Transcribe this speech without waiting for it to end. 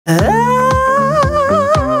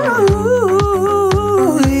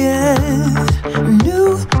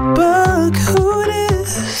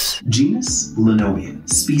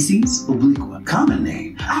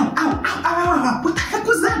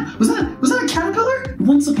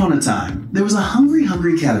Once upon a time, there was a hungry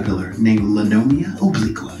caterpillar named Lonomia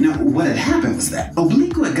Obliqua. Now, what had happened was that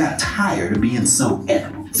Obliqua got tired of being so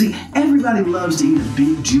edible. See, everybody loves to eat a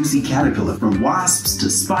big, juicy caterpillar, from wasps to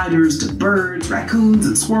spiders to birds, raccoons,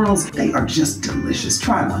 and squirrels. They are just delicious.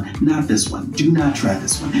 Try one. Not this one. Do not try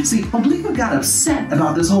this one. See, Obliqua got upset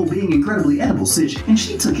about this whole being incredibly edible sitch, and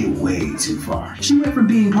she took it way too far. She went from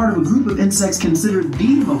being part of a group of insects considered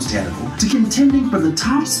the most edible to contending for the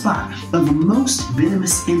top spot of the most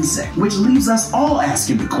venomous insect, which leaves us all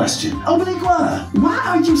asking the question, Obliqua, why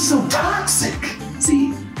are you so toxic?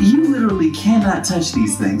 See, you literally cannot touch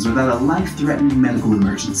these things without a life-threatening medical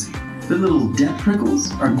emergency. The little death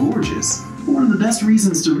prickles are gorgeous. One of the best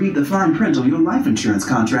reasons to read the fine print on your life insurance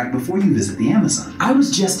contract before you visit the Amazon. I was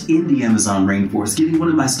just in the Amazon rainforest getting one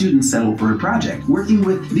of my students settled for a project, working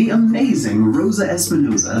with the amazing Rosa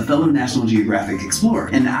Espinosa, a fellow National Geographic Explorer.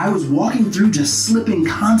 And I was walking through just slipping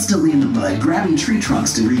constantly in the mud, grabbing tree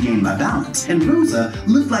trunks to regain my balance. And Rosa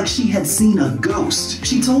looked like she had seen a ghost.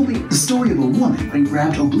 She told me the story of a woman and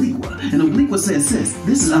grabbed Obliqua. And Obliqua said, sis,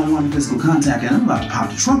 this is unwanted physical contact and I'm about to pop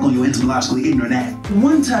the trunk on you entomologically ignorant ass.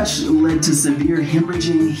 One touch led to severe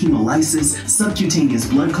hemorrhaging, hemolysis, subcutaneous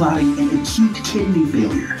blood clotting, and acute kidney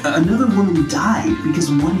failure. Another woman died because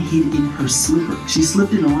one hid in her slipper. She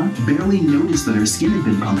slipped it on, barely noticed that her skin had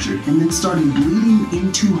been punctured, and then started bleeding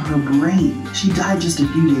into her brain. She died just a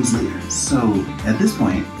few days later. So, at this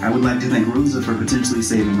point, I would like to thank Rosa for potentially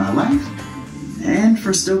saving my life, and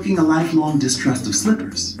for stoking a lifelong distrust of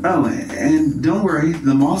slippers. Oh, and don't worry,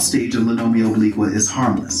 the moth stage of Lonomia obliqua is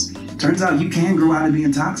harmless. Turns out you can grow out of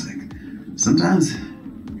being toxic. Sometimes,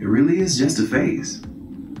 it really is just a phase.